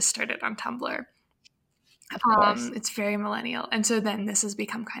how this started on Tumblr. Of course. It's very millennial. And so then this has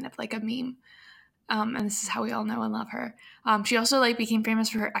become kind of like a meme. And this is how we all know and love her. She also like became famous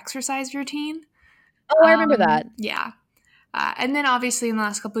for her exercise routine. Oh, I remember that. Yeah. And then obviously in the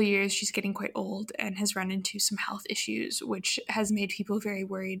last couple of years, she's getting quite old and has run into some health issues, which has made people very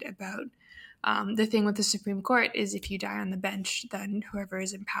worried about. The thing with the Supreme Court is if you die on the bench, then whoever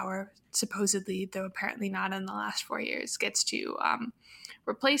is in power, supposedly, though apparently not in the last 4 years, gets to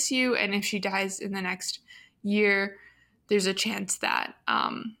replace you. And if she dies in the next year, there's a chance that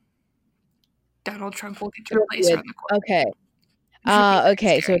Donald Trump will get to replace her on the court.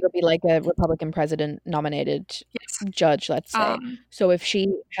 Okay. So it'll be like a Republican president nominated judge, let's say. So if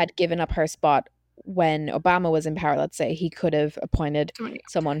she had given up her spot when Obama was in power, let's say, he could have appointed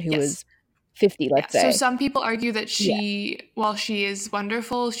someone who was 50, let's say. So some people argue that while she is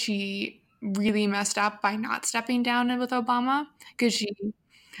wonderful, she really messed up by not stepping down with Obama because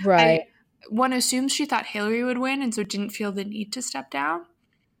one assumes she thought Hillary would win and so didn't feel the need to step down.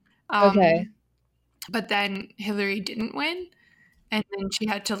 But then Hillary didn't win. And then she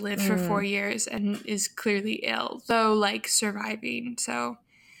had to live for 4 years and is clearly ill, though like surviving. So,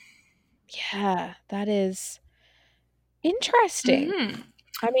 yeah, that is interesting.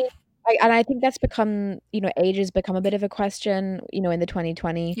 I mean, I think that's become, age has become a bit of a question, in the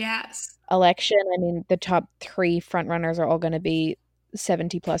 2020 election. I mean, the top 3 frontrunners are all going to be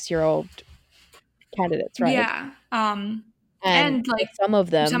 70-plus-year-old candidates, right? Yeah. And like some of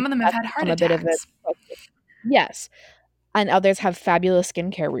them have had heart attacks. Yes. And others have fabulous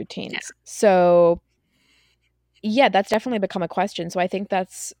skincare routines. Yeah. So, yeah, that's definitely become a question. So I think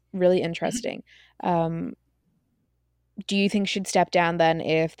that's really interesting. Do you think she'd step down then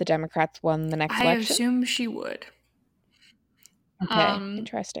if the Democrats won the next election? I assume she would. Okay,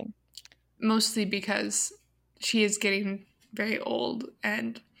 interesting. Mostly because she is getting very old.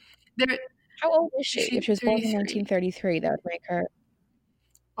 And how old is she? If she was born in 1933, that would make her...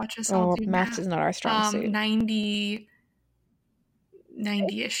 Watch us all do maths is not our strong suit.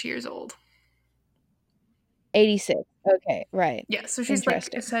 90-ish years old. 86. Okay, right. Yeah, so she's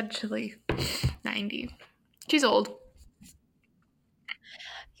like essentially 90. She's old.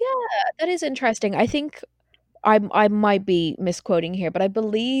 Yeah, that is interesting. I think I might be misquoting here, but I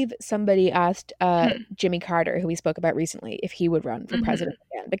believe somebody asked Jimmy Carter, who we spoke about recently, if he would run for president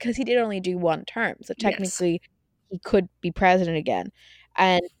again, because he did only do 1 term. So technically he could be president again.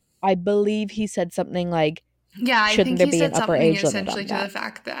 And I believe he said something like, I shouldn't think there be an upper age limit essentially on to that? the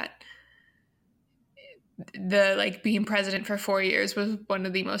fact that the like being president for 4 years was one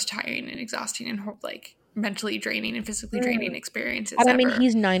of the most tiring and exhausting and like mentally draining and physically draining experiences And I mean, ever.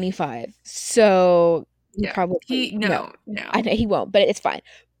 he's 95, so he Yeah. probably No. I know he won't, but it's fine.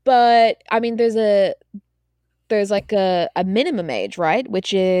 But I mean, there's like a minimum age, right?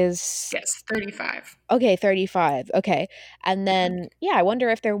 Which is Yes, 35. okay, 35. Okay, and then I wonder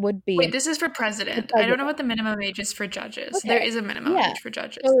if there would be Wait, this is for president. I don't know what the minimum age is for judges. There Okay, is a minimum yeah. age for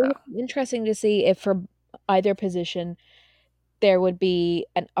judges, So it though. would be interesting to see if for either position there would be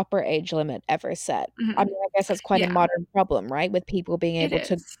an upper age limit ever set. I Mhm. mean, I guess that's quite a Yeah, modern problem, right? With people being it able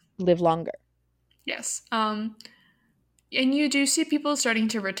to is. live longer. Yes. And you do see people starting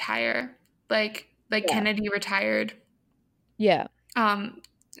to retire, like Yeah. Kennedy retired. Yeah.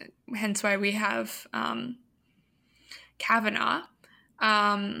 Hence why we have Kavanaugh.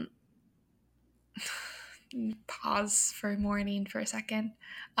 Pause for mourning for a second.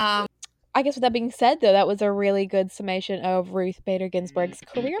 I guess with that being said, though, that was a really good summation of Ruth Bader Ginsburg's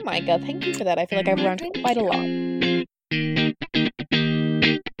career, Micah. Thank you for that. I feel like I've learned quite a lot.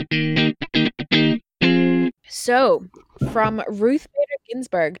 So, from Ruth Bader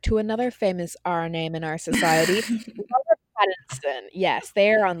Ginsburg to another famous R name in our society, Robert Pattinson. Yes,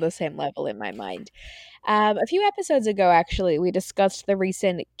 they're on the same level in my mind. A few episodes ago, actually, we discussed the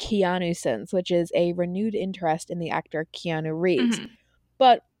recent Keanu-sence, which is a renewed interest in the actor Keanu Reeves. Mhm.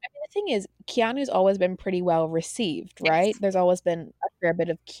 But I mean, the thing is, Keanu's always been pretty well received, right? Yes. There's always been a fair bit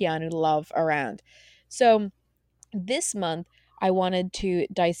of Keanu love around. So this month, I wanted to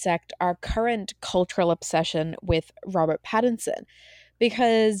dissect our current cultural obsession with Robert Pattinson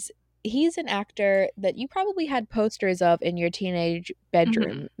because he's an actor that you probably had posters of in your teenage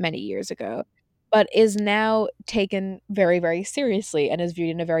bedroom many years ago, but is now taken very, very seriously and is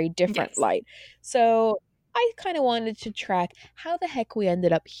viewed in a very different Yes. light. So I kind of wanted to track how the heck we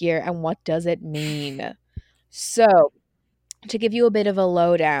ended up here and what does it mean. So to give you a bit of a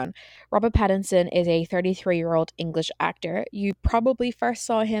lowdown, Robert Pattinson is a 33-year-old English actor. You probably first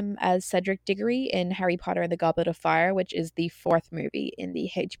saw him as Cedric Diggory in Harry Potter and the Goblet of Fire, which is the fourth movie in the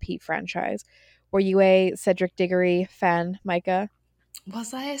HP franchise. Were you a Cedric Diggory fan, Micah?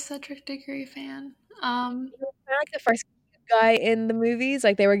 Was I a Cedric Diggory fan? You were kinda like the first guy in the movies.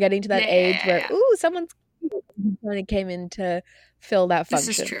 Like they were getting to that age where, Yeah. ooh, someone's cute. When it came in to fill that function.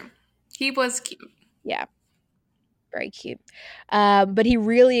 This is true. He was cute. Yeah. Very cute. But he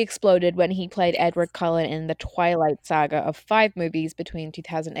really exploded when he played Edward Cullen in the Twilight saga of 5 movies between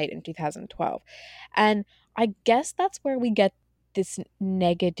 2008 and 2012. And I guess that's where we get this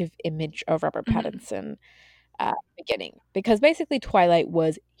negative image of Robert Pattinson beginning. Because basically Twilight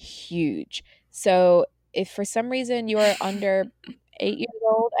was huge. So if for some reason you're under 8 years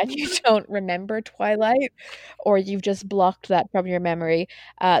old and you don't remember Twilight, or you've just blocked that from your memory,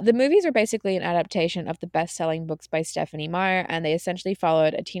 the movies are basically an adaptation of the best-selling books by Stephanie Meyer, and they essentially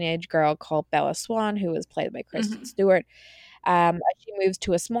followed a teenage girl called Bella Swan, who was played by Kristen Stewart. She moves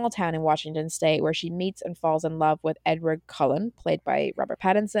to a small town in Washington State where she meets and falls in love with Edward Cullen, played by Robert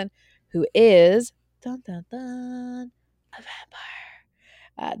Pattinson, who is dun dun dun a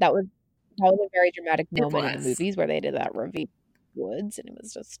vampire. That was a very dramatic moment in the movies where they did that reveal woods, and it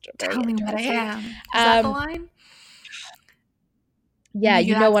was just very Tell me what I interesting. am. Is that the line? Yeah,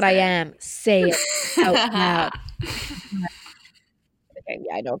 you know what I am. Say it out loud. Okay,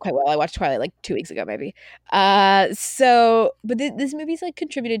 yeah, I know quite well. I watched Twilight like 2 weeks ago, maybe. But this movie's like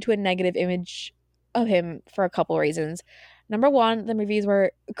contributed to a negative image of him for a couple reasons. Number one, the movies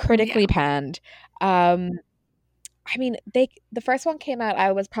were critically panned. I mean, the first one came out,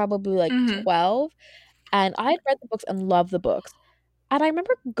 I was probably like 12, and I had read the books and loved the books. And I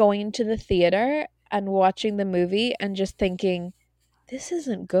remember going to the theater and watching the movie and just thinking, this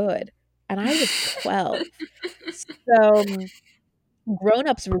isn't good. And I was 12. So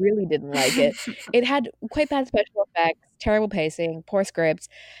grown-ups really didn't like it. It had quite bad special effects, terrible pacing, poor scripts,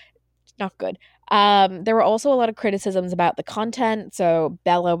 not good. There were also a lot of criticisms about the content. So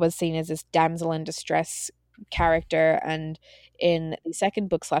Bella was seen as this damsel in distress character, and in the second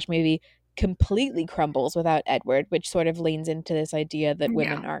book/movie completely crumbles without Edward, which sort of leans into this idea that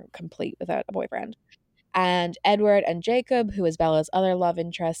women aren't complete without a boyfriend. And Edward and Jacob, who is Bella's other love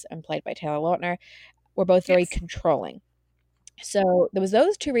interest and played by Taylor Lautner, were both very controlling. So there was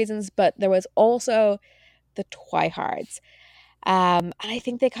those 2 reasons, but there was also the Twihards. And I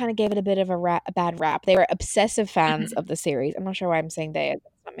think they kind of gave it a bit of a bad rap. They were obsessive fans of the series. I'm not sure why I'm saying they, it's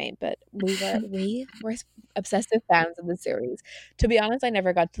not me, but we were obsessive fans of the series. To be honest, I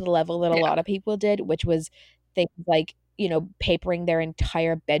never got to the level that a lot of people did, which was things like, you know, papering their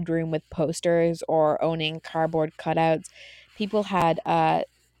entire bedroom with posters or owning cardboard cutouts. People had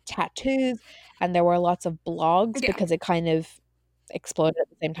tattoos, and there were lots of blogs Yeah. because it kind of exploded at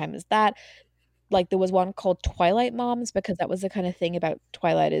the same time as that. Like there was one called Twilight Moms because that was the kind of thing about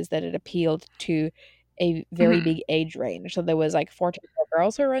Twilight, is that it appealed to a very Mhm. big age range. So there was like 14-year-old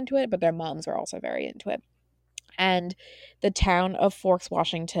girls who were into it, but their moms were also very into it. And the town of Forks,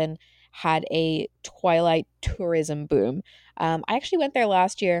 Washington had a Twilight tourism boom. I actually went there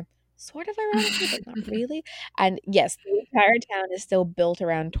last year, sort of ironically, but not really. And yes, the entire town is still built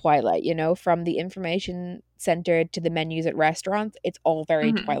around Twilight, you know, from the information center to the menus at restaurants, it's all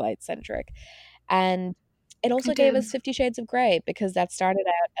very Mhm. Twilight centric. And it also It gave did. us 50 Shades of Grey because that started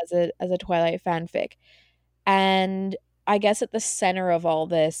out as a Twilight fanfic. And I guess at the center of all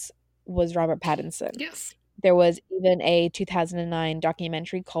this was Robert Pattinson. Yes. There was even a 2009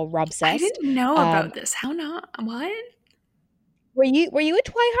 documentary called I Robsessed. didn't know Um, about this. How not? What? were you a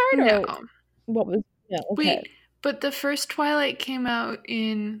Twihard or No. what was? No, okay, Wait, but the first Twilight came out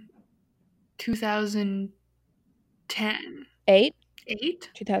in 2010. 8, 8?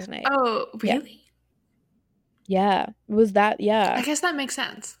 2008. Oh, Yeah, really? yeah. Was that? I Yeah, guess that makes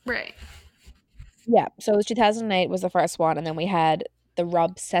sense. Right. yeah. So it was 2008 was the first one, and then we had the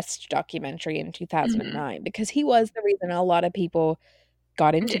Robsessed documentary in Mhm. 2009 because he was the reason a lot of people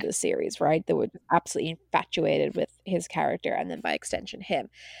got into Yeah. the series, right? They were just absolutely infatuated with his character and then by extension him.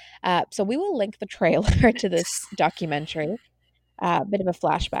 So we will link the trailer to this Nice. documentary. A bit of a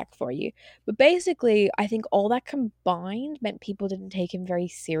flashback for you. But basically, I think all that combined meant people didn't take him very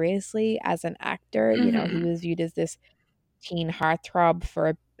seriously as an actor. You know, he Mhm. was viewed as this teen heartthrob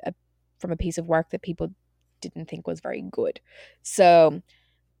a from a piece of work that people didn't think was very good. So,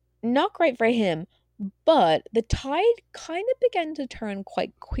 not great for him. But the tide kind of began to turn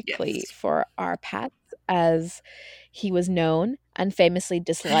quite quickly Yes. for our Pats as he was known and famously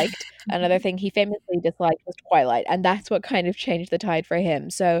disliked. Another thing he famously disliked was Twilight, and that's what kind of changed the tide for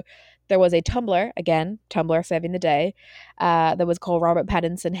him. So there was a Tumblr, again, Tumblr saving the day, that was called Robert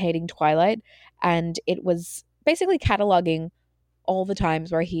Pattinson Hating Twilight, and it was basically cataloging all the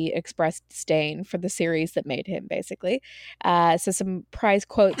times where he expressed disdain for the series that made him, basically. So some prize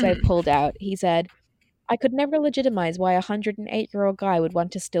quotes I Mhm. pulled out. He said, I could never legitimize why a 108-year-old guy would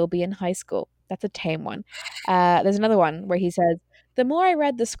want to still be in high school. That's a tame one. There's another one where he says, the more I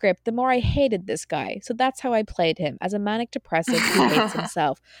read the script, the more I hated this guy. So that's how I played him, as a manic depressive who hates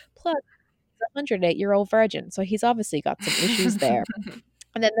himself. Plus, he's a 108-year-old virgin, so he's obviously got some issues there.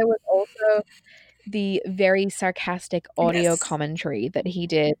 And then there was also the very sarcastic audio Yes. commentary that he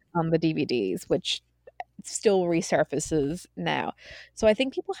did on the DVDs, which still resurfaces now. So I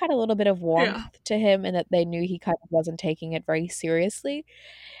think people had a little bit of Yeah. warmth to him and that they knew he kind of wasn't taking it very seriously.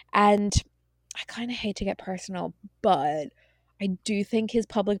 And I kind of hate to get personal, but I do think his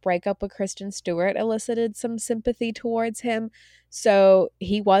public breakup with Kristen Stewart elicited some sympathy towards him. So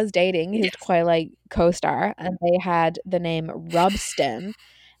he was dating his Yes. Twilight co-star and they had the name Rubston,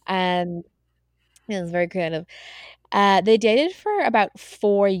 and it was very creative. They dated for about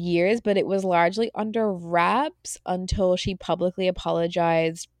 4 years, but it was largely under wraps until she publicly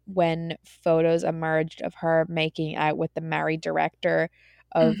apologized when photos emerged of her making out with the married director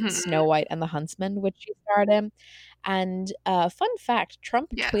of Mhm. Snow White and the Huntsman, which she starred in. And fun fact,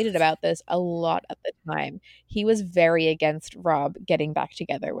 Trump tweeted Yes. about this a lot at the time. He was very against Rob getting back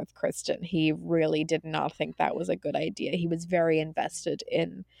together with Kristen. He really did not think that was a good idea. He was very invested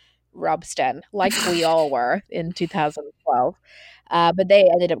in Robston, like we all were in 2012. But they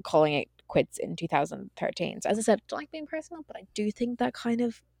ended up calling it quits in 2013. So as I said, don't like being personal, but I do think that kind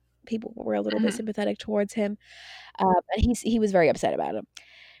of people were a little bit Mhm. sympathetic towards him. And he was very upset about it.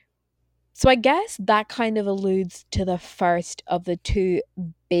 So I guess that kind of alludes to the first of the two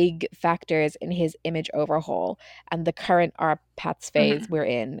big factors in his image overhaul and the current our Pats phase Mhm. we're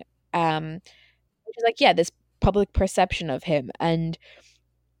in. Which is like, yeah, this public perception of him. And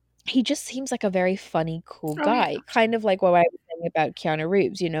he just seems like a very funny, cool Oh, yeah. guy. Kind of like what I was saying about Keanu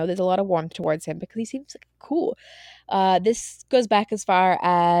Reeves, you know, there's a lot of warmth towards him because he seems like cool. This goes back as far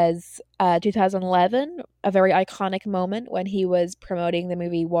as 2011, a very iconic moment when he was promoting the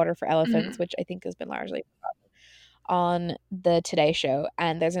movie Water for Elephants, Mhm. which I think has been largely on the Today Show.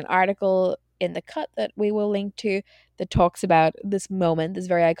 And there's an article in the cut that we will link to that talks about this moment, this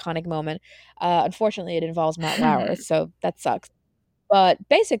very iconic moment. Unfortunately, it involves Matt Lauer, so that sucks. But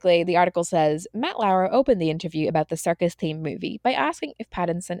basically, the article says Matt Lauer opened the interview about the circus themed movie by asking if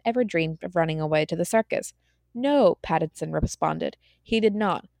Pattinson ever dreamed of running away to the circus. No, Pattinson responded. He did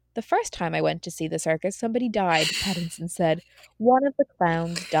not. The first time I went to see the circus, somebody died, Pattinson said. One of the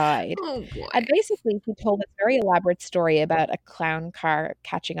clowns died. Oh, boy. And basically, he told this very elaborate story about a clown car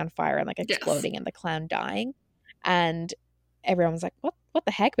catching on fire and like Yes. exploding and the clown dying. And everyone was like, what what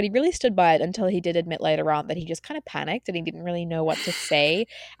the heck? But he really stood by it until he did admit later on that he just kind of panicked and he didn't really know what to say.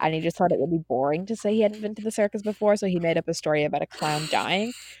 And he just thought it would be boring to say he hadn't been to the circus before. So he made up a story about a clown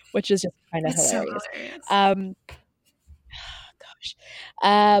dying, which is just kind of It's so hilarious. hilarious.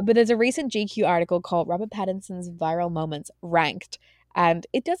 Gosh. But there's a recent GQ article called Robert Pattinson's Viral Moments Ranked. And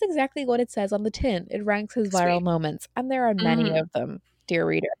it does exactly what it says on the tin. It ranks his viral Sweet. moments. And there are many of them, dear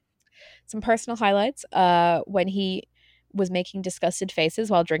reader. Some personal highlights when he was making disgusted faces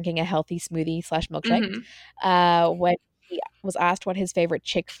while drinking a healthy smoothie / milkshake. When he was asked what his favorite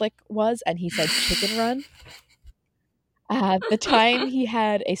chick flick was, and he said Chicken Run. The time he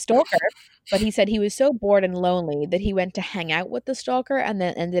had a stalker, but he said he was so bored and lonely that he went to hang out with the stalker and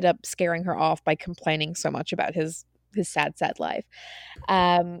then ended up scaring her off by complaining so much about his sad life.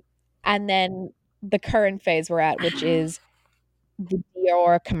 And then the current phase we're at, which is the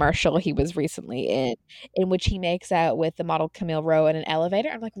Dior commercial he was recently in which he makes out with the model Camille Rowe in an elevator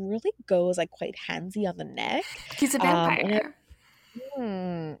and like really goes like quite handsy on the neck. He's a vampire.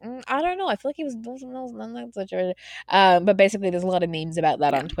 I don't know. I feel like he was not such a but basically there's a lot of memes about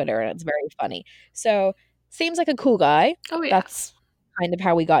that on Twitter and it's very funny. So seems like a cool guy. Oh yeah. That's kind of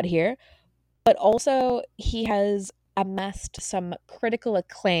how we got here. But also he has amassed some critical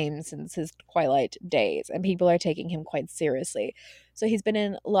acclaim since his Twilight days, and people are taking him quite seriously. So he's been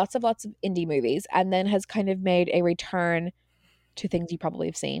in lots of indie movies and then has kind of made a return to things you probably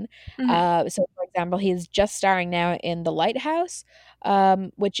have seen. So, for example, he's just starring now in The Lighthouse,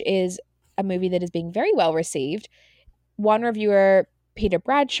 which is a movie that is being very well received. One reviewer, Peter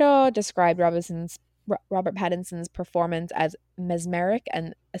Bradshaw, described Robert Pattinson's performance as mesmeric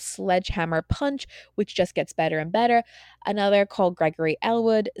and a sledgehammer punch, which just gets better and better. Another, called Gregory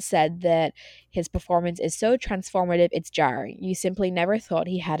Elwood, said that his performance is so transformative it's jarring. You simply never thought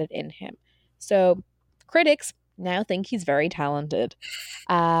he had it in him. So critics now think he's very talented.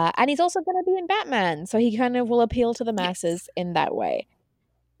 And he's also going to be in Batman, so he kind of will appeal to the masses in that way.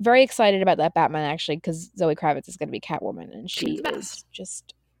 Very excited about that Batman, actually, because Zoe Kravitz is going to be Catwoman, and she is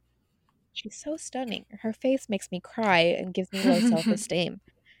just... she's so stunning. Her face makes me cry and gives me low self-esteem.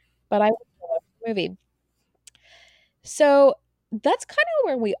 But I watch the movie. So that's kind of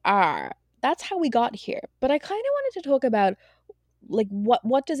where we are. That's how we got here. But I kind of wanted to talk about like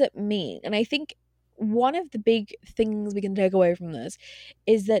what does it mean? And I think one of the big things we can take away from this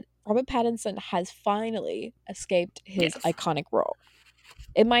is that Robert Pattinson has finally escaped his iconic role.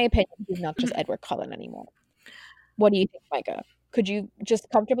 In my opinion, he's not just Edward Cullen anymore. What do you think, Micah? Could you just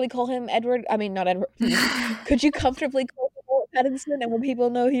comfortably call him Edward? I mean, not Edward. Could you comfortably call him Robert Pattinson and will people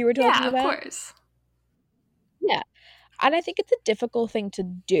know who you were talking about? Yeah, of course. Yeah. And I think it's a difficult thing to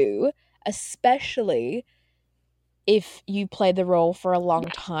do, especially if you play the role for a long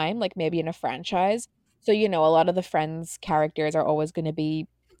time, like maybe in a franchise. So, a lot of the Friends characters are always going to be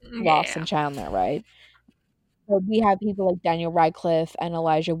Ross and Chandler, right? So we have people like Daniel Radcliffe and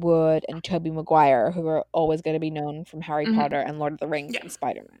Elijah Wood and Tobey Maguire who are always going to be known from Harry Potter and Lord of the Rings and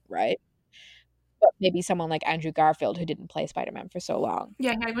Spider-Man, right? But maybe someone like Andrew Garfield who didn't play Spider-Man for so long.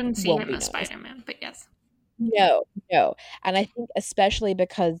 Yeah, I wouldn't see him as Spider-Man, but yes. No. And I think especially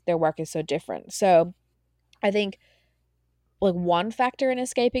because their work is so different. So I think like one factor in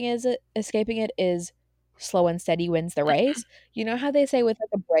escaping it is slow and steady wins the race. You know how they say with like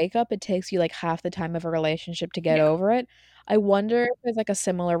a breakup, it takes you like half the time of a relationship to get over it? I wonder if there's like a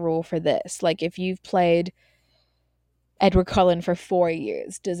similar rule for this. Like if you've played Edward Cullen for 4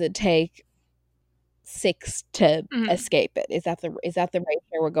 years, does it take 6 to escape it? Is that the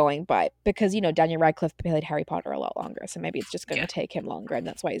ratio we're going by? Because Daniel Radcliffe played Harry Potter a lot longer, so maybe it's just going to take him longer, and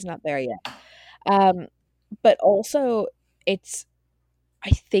that's why he's not there yet. But also, I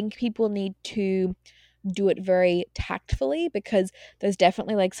think people need to do it very tactfully because there's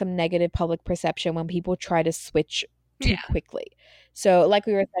definitely like some negative public perception when people try to switch too quickly. So like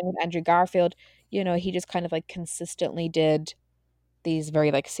we were saying with Andrew Garfield, he just kind of like consistently did these very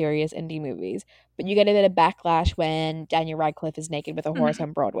like serious indie movies, but you get a bit of backlash when Daniel Radcliffe is naked with a horse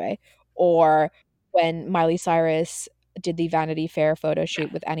on Broadway, or when Miley Cyrus did the Vanity Fair photo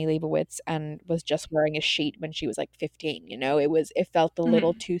shoot with Annie Leibovitz and was just wearing a sheet when she was like 15. It felt a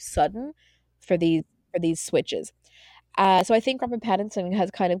little too sudden for these switches. So I think Robert Pattinson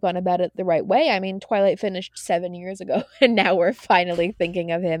has kind of gone about it the right way. I mean, Twilight finished 7 years ago, and now we're finally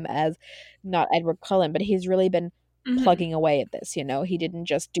thinking of him as not Edward Cullen, but he's really been plugging away at this. He didn't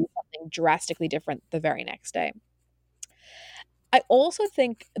just do something drastically different the very next day. I also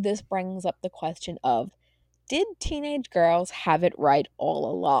think this brings up the question of, did teenage girls have it right all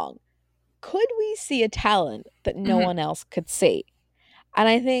along? Could we see a talent that no one else could see? And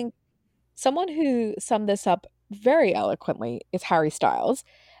I think someone who summed this up very eloquently is Harry Styles,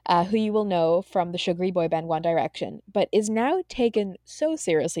 who you will know from the sugary boy band One Direction, but is now taken so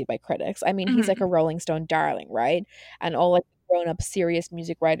seriously by critics. I mean, he's like a Rolling Stone darling, right? And all like grown up serious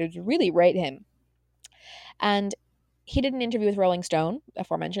music writers really rate him. And he did an interview with Rolling Stone,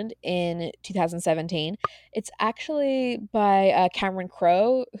 aforementioned, in 2017. It's actually by Cameron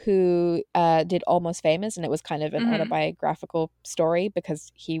Crowe, who did Almost Famous, and it was kind of an autobiographical story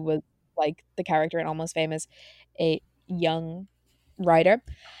because he was like the character in Almost Famous, a young writer.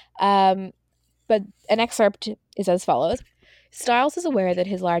 But an excerpt is as follows. Styles is aware that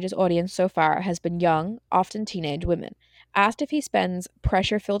his largest audience so far has been young, often teenage women. Asked if he spends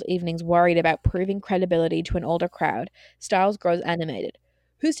pressure-filled evenings worried about proving credibility to an older crowd, Styles grows animated.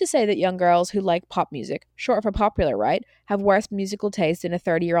 Who's to say that young girls who like pop music, short for popular, right, have worse musical taste than a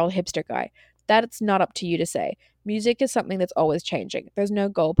 30-year-old hipster guy? That's not up to you to say. Music is something that's always changing. There's no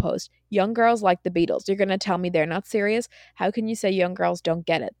goalpost. Young girls like the Beatles. You're going to tell me they're not serious? How can you say young girls don't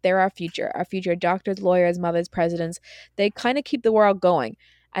get it? They're our future. Our future doctors, lawyers, mothers, presidents. They kind of keep the world going.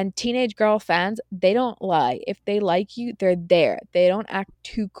 And teenage girl fans, they don't lie. If they like you, they're there. They don't act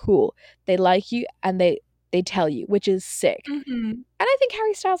too cool. They like you and they tell you, which is sick. And I think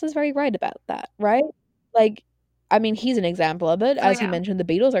Harry Styles is very right about that, right? Like, I mean, he's an example of it. As he mentioned, the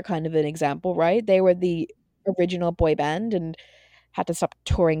Beatles are kind of an example, right? They were the original boy band and had to stop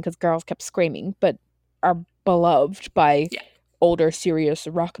touring because girls kept screaming, but are beloved by older, serious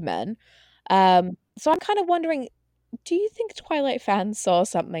rock men. So I'm kind of wondering, do you think Twilight fans saw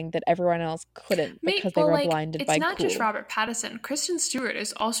something that everyone else couldn't because they were blinded by cool? It's not just Robert Pattinson. Kristen Stewart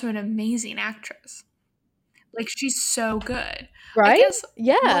is also an amazing actress. Like, she's so good. Right? I guess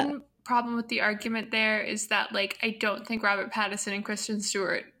yeah. One problem with the argument there is that, like, I don't think Robert Pattinson and Kristen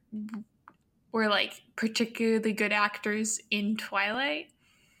Stewart were, like, particularly good actors in Twilight.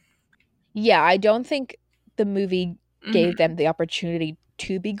 Yeah, I don't think the movie gave them the opportunity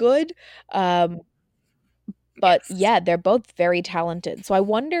to be good. But yeah, they're both very talented. So I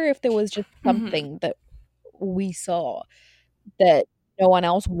wonder if there was just something that we saw that no one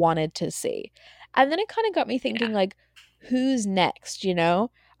else wanted to see. And then it kind of got me thinking, like, who's next, you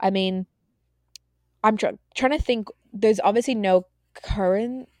know? I mean, I'm trying to think. There's obviously no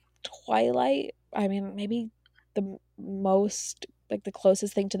current Twilight. I mean, maybe the most, like, the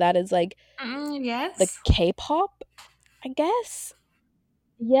closest thing to that is, like, the K-pop, I guess.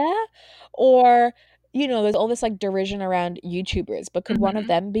 Yeah. Or, you know, there's all this, like, derision around YouTubers, but could one of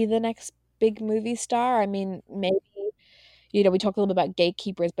them be the next big movie star? I mean, maybe, you know, we talked a little bit about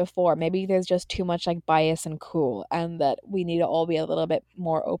gatekeepers before. Maybe there's just too much, like, bias and cool, and that we need to all be a little bit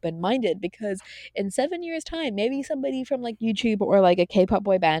more open-minded, because in 7 years' time, maybe somebody from, like, YouTube or, like, a K-pop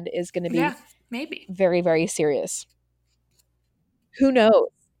boy band is going to be maybe very, very serious. Who knows?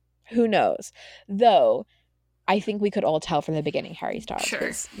 Who knows? Though, I think we could all tell from the beginning Harry Styles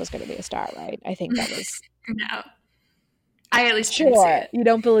was going to be a star, right? I think that was... No. I at least didn't see it. You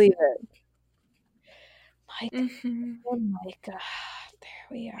don't believe it. Oh my God. There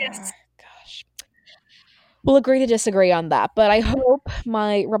we are. Yes. Gosh. We'll agree to disagree on that, but I hope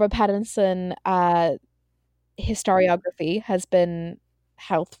my Robert Pattinson historiography has been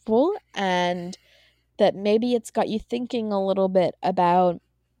helpful, and that maybe it's got you thinking a little bit about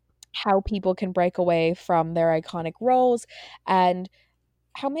how people can break away from their iconic roles, and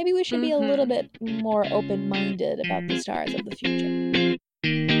how maybe we should be a little bit more open-minded about the stars of the future.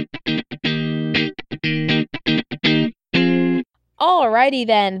 Alrighty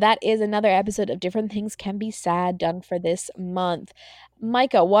then, that is another episode of Different Things Can Be Sad done for this month.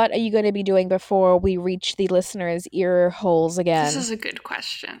 Micah, what are you going to be doing before we reach the listeners' ear holes again? This is a good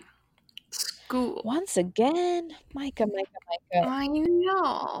question. School. Once again? Micah. I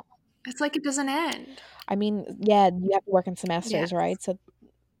know. It's like it doesn't end. I mean, yeah, you have to work in semesters, right? So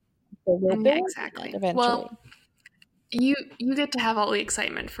exactly. Eventually. Well, you get to have all the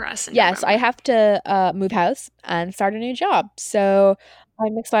excitement for us. Yes, I have to move house and start a new job. So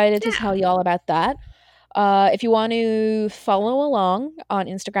I'm excited to tell you all about that. If you want to follow along on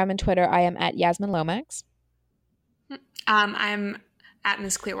Instagram and Twitter, I am at Yasmin Lomax. I'm at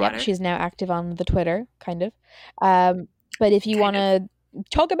Ms. Clearwater. Yep, she's now active on the Twitter, kind of. But if you want to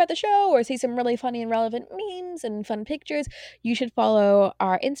talk about the show or see some really funny and relevant memes and fun pictures, you should follow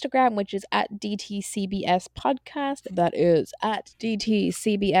our Instagram, which is at DTCBS Podcast. That is at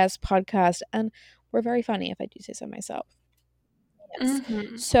DTCBS Podcast. And we're very funny, if I do say so myself. Yes.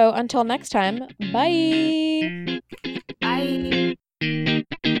 So until next time, bye. Bye.